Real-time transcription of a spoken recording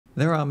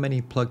There are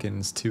many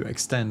plugins to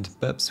extend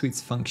burpsuite's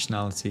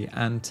functionality,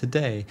 and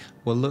today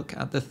we'll look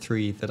at the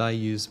 3 that I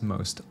use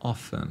most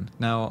often.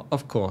 Now,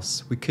 of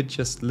course, we could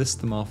just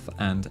list them off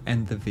and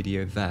end the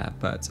video there,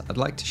 but I'd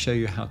like to show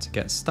you how to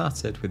get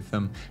started with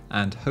them,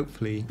 and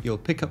hopefully you'll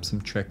pick up some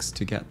tricks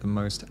to get the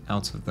most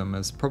out of them,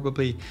 as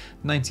probably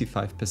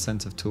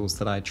 95% of tools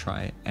that I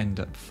try end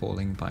up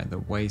falling by the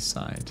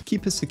wayside.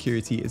 Keeper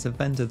Security is a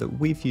vendor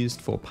that we've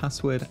used for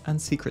password and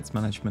secrets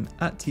management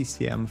at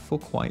TCM for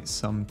quite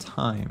some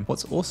time.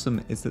 What's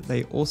awesome is that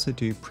they also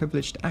do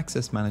privileged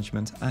access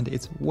management, and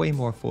it's way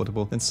more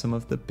affordable than some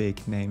of the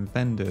big name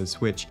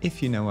vendors, which,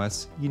 if you know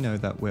us, you know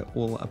that we're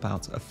all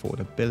about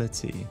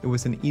affordability. It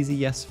was an easy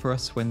yes for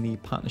us when the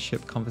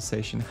partnership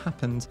conversation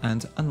happened,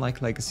 and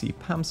unlike legacy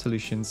PAM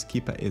solutions,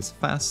 Keeper is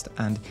fast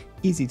and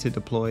easy to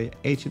deploy,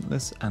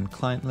 agentless and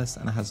clientless,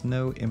 and has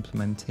no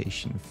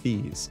implementation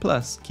fees.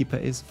 Plus, Keeper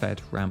is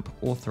FedRAMP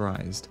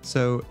authorized.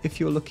 So if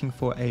you're looking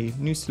for a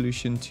new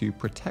solution to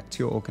protect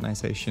your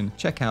organization,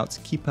 check out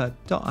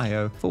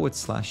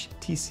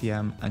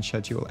keeper.io/TCM and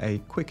schedule a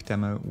quick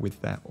demo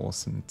with their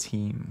awesome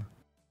team.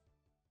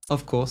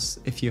 Of course,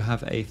 if you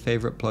have a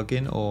favorite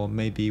plugin or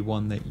maybe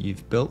one that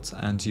you've built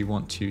and you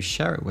want to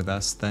share it with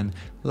us, then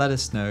let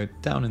us know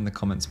down in the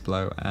comments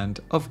below. And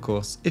of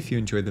course, if you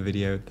enjoyed the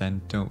video,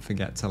 then don't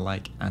forget to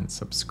like and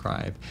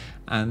subscribe.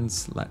 And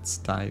let's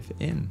dive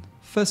in.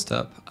 First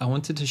up, I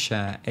wanted to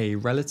share a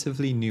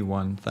relatively new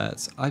one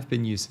that I've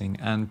been using,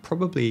 and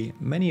probably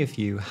many of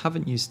you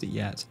haven't used it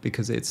yet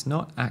because it's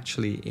not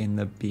actually in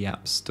the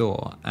BApp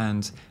store,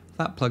 and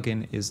that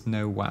plugin is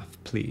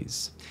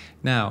NoWafPlz.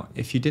 Now,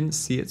 if you didn't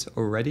see it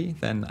already,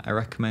 then I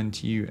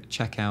recommend you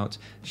check out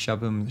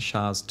Shabam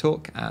Shah's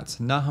talk at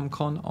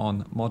NahamCon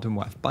on modern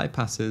WAF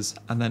bypasses,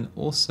 and then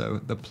also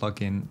the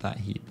plugin that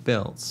he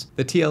built.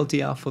 The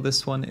TLDR for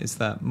this one is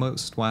that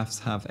most WAFs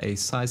have a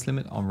size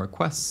limit on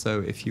requests, so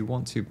if you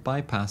want to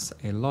bypass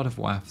a lot of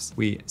WAFs,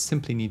 we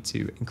simply need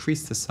to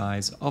increase the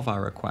size of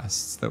our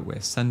requests that we're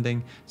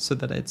sending so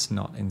that it's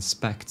not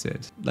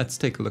inspected. Let's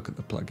take a look at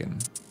the plugin.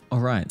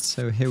 Alright,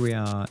 so here we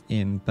are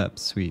in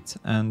burpsuite,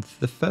 and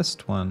the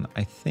first one,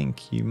 I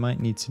think you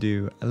might need to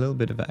do a little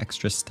bit of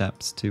extra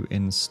steps to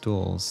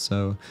install.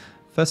 So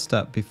first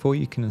up, before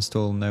you can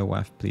install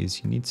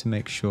NoWafPlz, you need to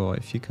make sure,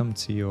 if you come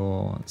to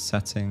your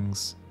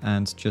settings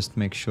and just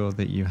make sure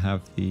that you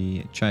have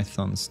the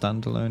JSON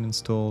standalone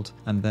installed,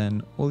 and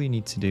then all you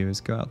need to do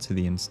is go out to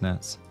the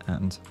internet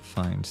and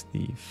find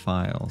the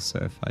file. So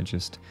if I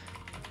just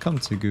come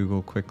to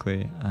Google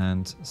quickly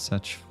and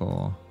search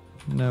for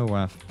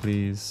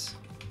NoWafPlz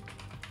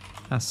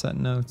asset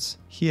notes,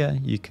 here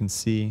you can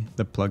see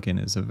the plugin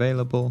is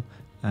available,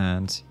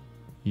 and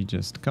you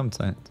just come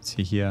to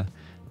here,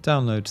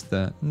 download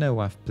the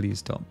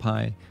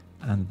nowafplz.py,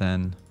 and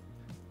then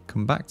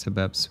come back to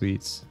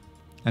burpsuite,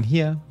 and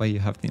here where you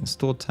have the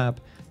install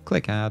tab,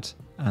 click add,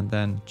 and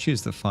then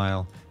choose the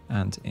file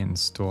and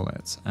install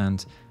it.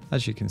 And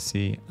as you can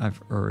see,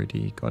 I've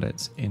already got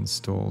it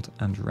installed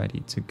and ready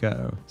to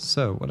go.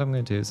 So what I'm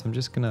going to do is I'm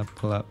just going to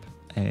pull up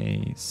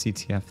a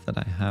CTF that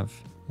I have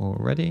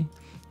already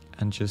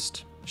and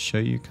just show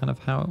you kind of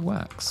how it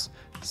works.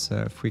 So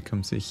if we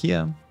come to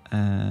here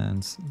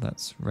and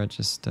let's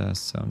register,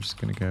 so I'm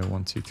just going to go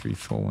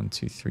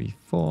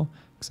 12341234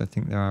 because I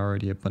think there are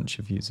already a bunch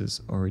of users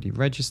already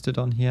registered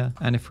on here.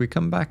 And if we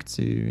come back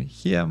to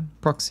here,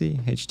 proxy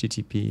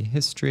HTTP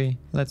history,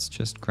 let's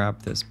just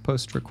grab this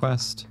post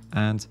request,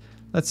 and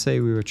let's say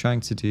we were trying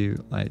to do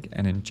like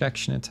an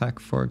injection attack,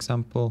 for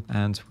example,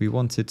 and we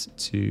wanted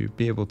to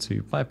be able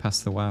to bypass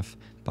the WAF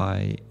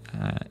by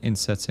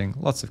inserting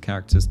lots of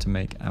characters to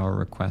make our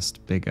request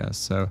bigger.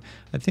 So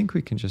I think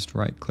we can just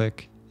right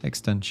click,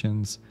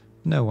 extensions,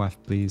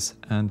 NoWafPlz,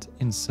 and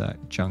insert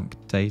junk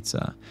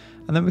data.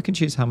 And then we can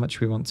choose how much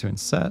we want to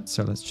insert.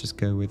 So let's just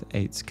go with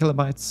 8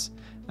 kilobytes.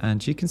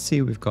 And you can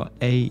see we've got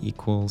A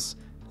equals,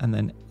 and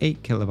then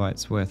 8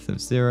 kilobytes worth of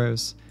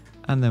zeros.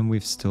 And then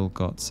we've still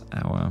got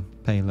our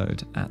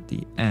payload at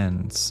the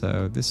end.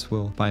 So this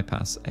will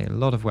bypass a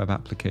lot of web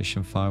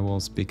application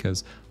firewalls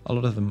because a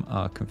lot of them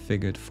are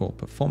configured for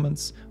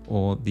performance,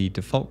 or the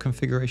default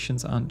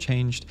configurations aren't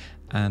changed.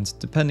 And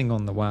depending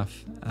on the WAF,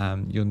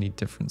 you'll need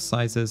different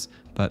sizes,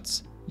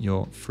 but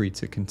you're free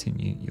to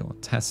continue your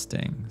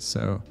testing.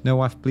 So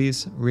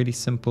NoWafPlz, really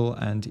simple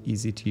and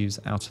easy to use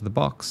out of the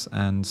box,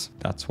 and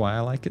that's why I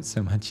like it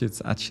so much.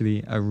 It's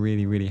actually a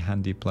really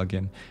handy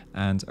plugin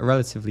and a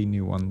relatively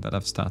new one that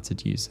I've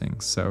started using.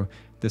 So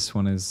this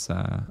one is,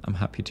 I'm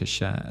happy to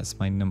share as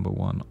my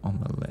 #1 on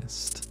the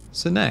list.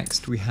 So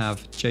next we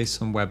have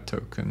JSON Web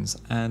Tokens,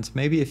 and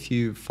maybe if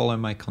you follow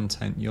my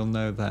content, you'll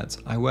know that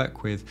I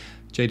work with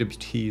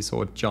JWTs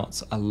or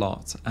JOTs a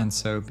lot, and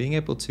so being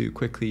able to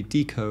quickly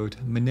decode,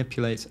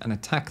 manipulate, and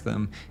attack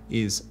them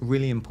is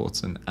really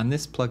important, and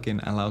this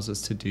plugin allows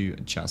us to do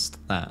just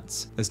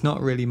that. There's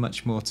not really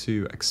much more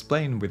to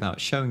explain without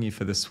showing you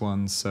for this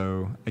one,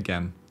 so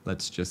again,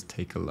 let's just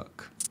take a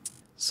look.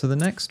 So the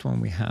next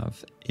one we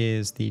have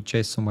is the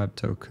JSON Web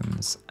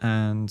Tokens,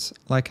 and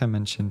like I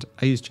mentioned,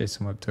 I use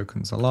JSON Web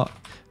Tokens a lot.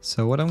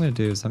 So what I'm going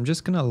to do is I'm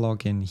just going to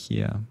log in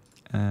here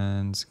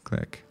and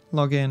click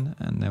login,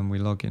 and then we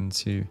log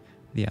into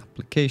the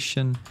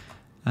application.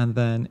 And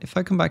then if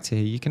I come back to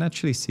here, you can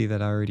actually see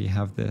that I already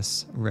have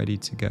this ready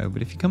to go.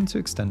 But if you come to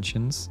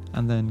extensions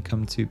and then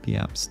come to the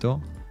App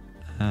Store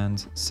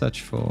and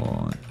search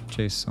for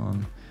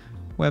JSON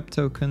Web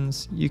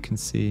Tokens, you can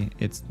see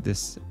it's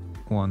this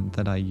one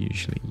that I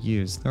usually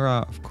use. There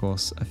are, of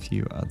course, a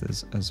few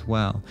others as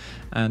well.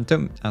 And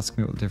don't ask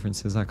me what the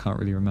difference is. I can't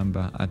really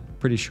remember. I'm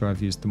pretty sure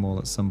I've used them all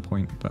at some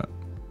point, but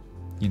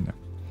you know,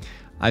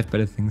 I've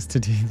better things to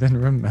do than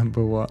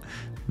remember what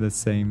the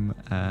same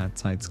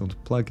titled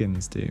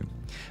plugins do.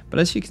 But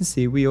as you can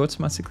see, we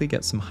automatically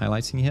get some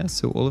highlighting here.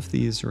 So all of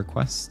these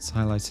requests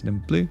highlighted in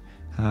blue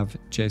have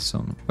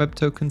JSON Web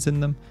Tokens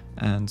in them.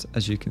 And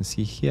as you can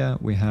see here,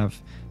 we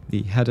have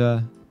the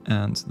header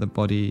and the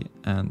body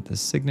and the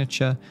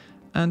signature,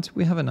 and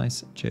we have a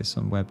nice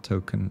JSON Web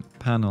Token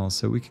panel,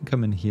 so we can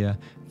come in here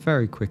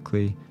very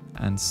quickly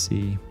and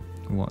see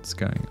what's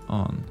going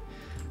on.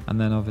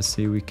 And then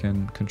obviously we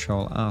can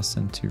control R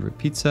send to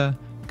repeater,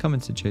 come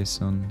into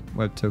JSON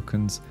Web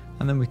Tokens,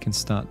 and then we can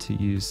start to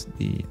use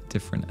the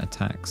different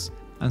attacks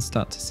and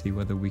start to see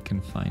whether we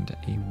can find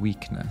a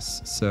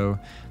weakness. So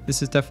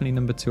this is definitely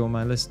number 2 on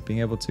my list. Being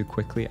able to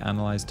quickly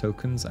analyze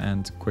tokens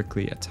and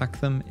quickly attack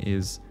them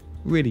is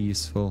really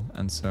useful,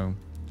 and so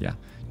yeah,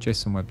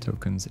 JSON Web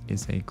Tokens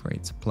is a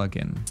great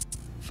plugin.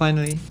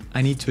 Finally,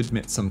 I need to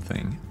admit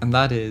something, and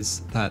that is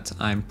that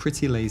I'm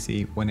pretty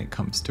lazy when it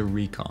comes to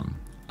recon.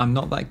 I'm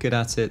not that good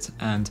at it,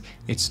 and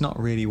it's not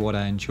really what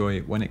I enjoy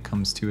when it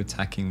comes to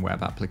attacking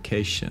web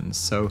applications.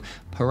 So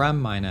Param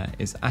Miner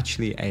is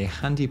actually a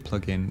handy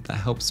plugin that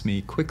helps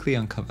me quickly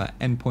uncover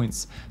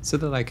endpoints so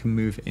that I can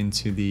move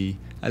into the,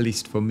 at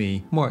least for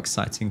me, more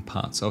exciting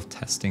parts of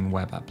testing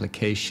web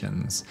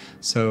applications.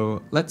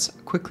 So let's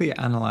quickly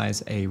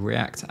analyze a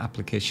React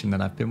application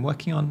that I've been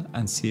working on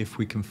and see if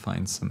we can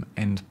find some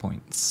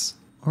endpoints.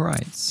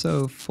 Alright,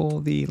 so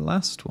for the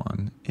last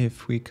one,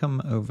 if we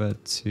come over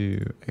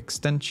to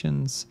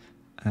extensions,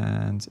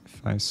 and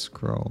if I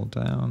scroll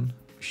down,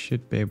 we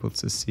should be able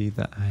to see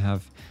that I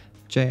have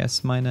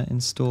JS Miner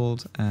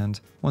installed, and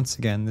once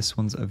again, this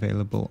one's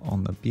available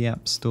on the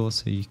App Store,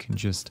 so you can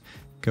just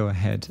go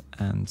ahead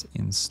and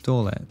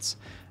install it.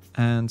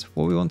 And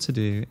what we want to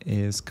do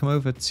is come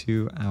over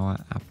to our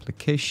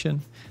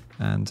application,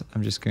 and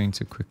I'm just going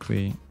to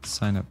quickly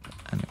sign up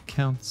an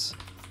account.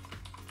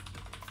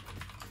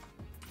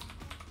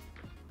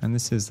 And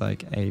this is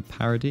like a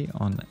parody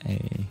on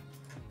a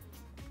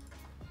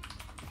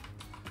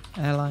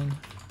airline,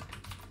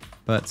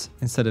 but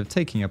instead of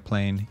taking a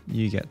plane,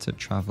 you get to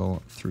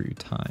travel through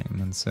time.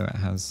 And so it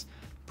has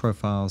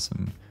profiles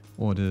and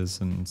orders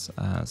and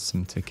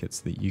some tickets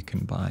that you can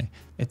buy,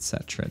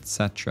 etc.,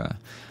 etc.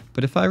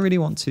 But if I really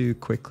want to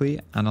quickly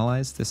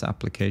analyze this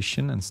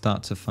application and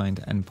start to find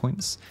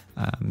endpoints,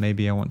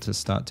 maybe I want to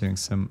start doing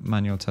some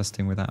manual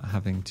testing without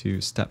having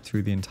to step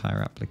through the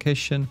entire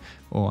application,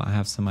 or I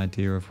have some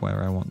idea of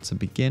where I want to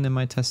begin in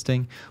my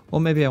testing, or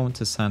maybe I want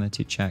to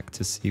sanity check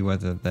to see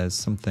whether there's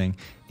something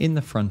in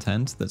the front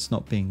end that's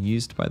not being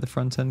used by the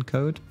front end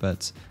code,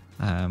 but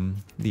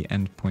the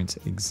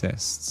endpoint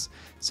exists.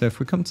 So if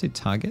we come to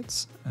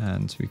targets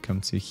and we come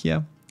to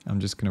here, I'm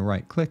just going to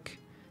right click,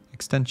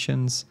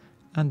 extensions,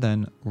 and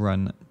then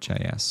run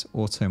JS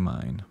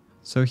automine.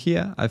 So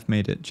here I've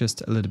made it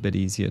just a little bit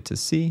easier to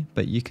see,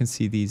 but you can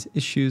see these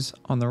issues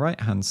on the right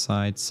hand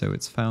side. So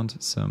it's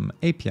found some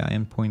API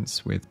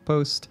endpoints with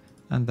post,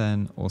 and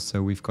then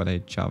also we've got a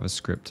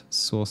JavaScript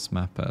source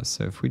mapper.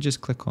 So if we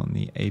just click on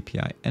the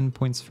API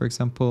endpoints, for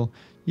example,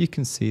 you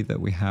can see that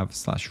we have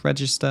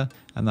 /register,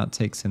 and that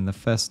takes in the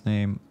first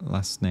name,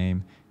 last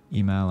name,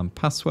 email, and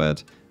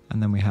password.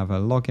 And then we have a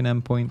login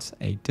endpoint,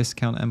 a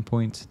discount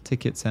endpoint,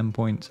 tickets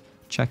endpoint,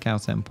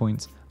 checkout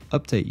endpoint,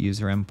 update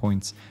user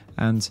endpoints,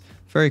 and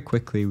very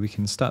quickly we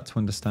can start to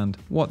understand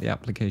what the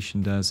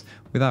application does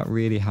without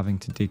really having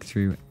to dig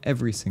through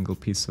every single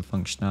piece of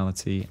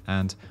functionality.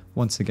 And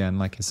once again,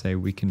 like I say,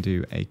 we can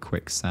do a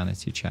quick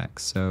sanity check.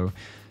 So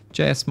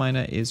JS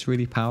Miner is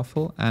really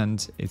powerful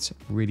and it's a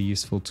really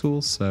useful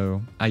tool,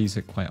 so I use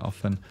it quite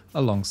often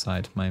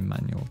alongside my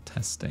manual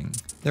testing.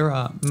 There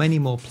are many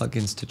more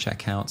plugins to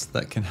check out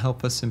that can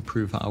help us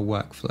improve our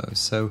workflow,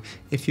 so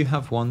if you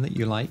have one that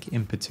you like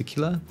in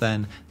particular,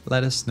 then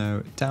let us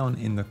know down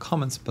in the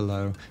comments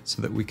below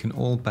so that we can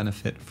all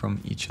benefit from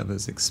each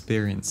other's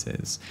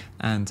experiences,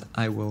 and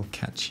I will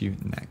catch you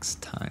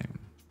next time.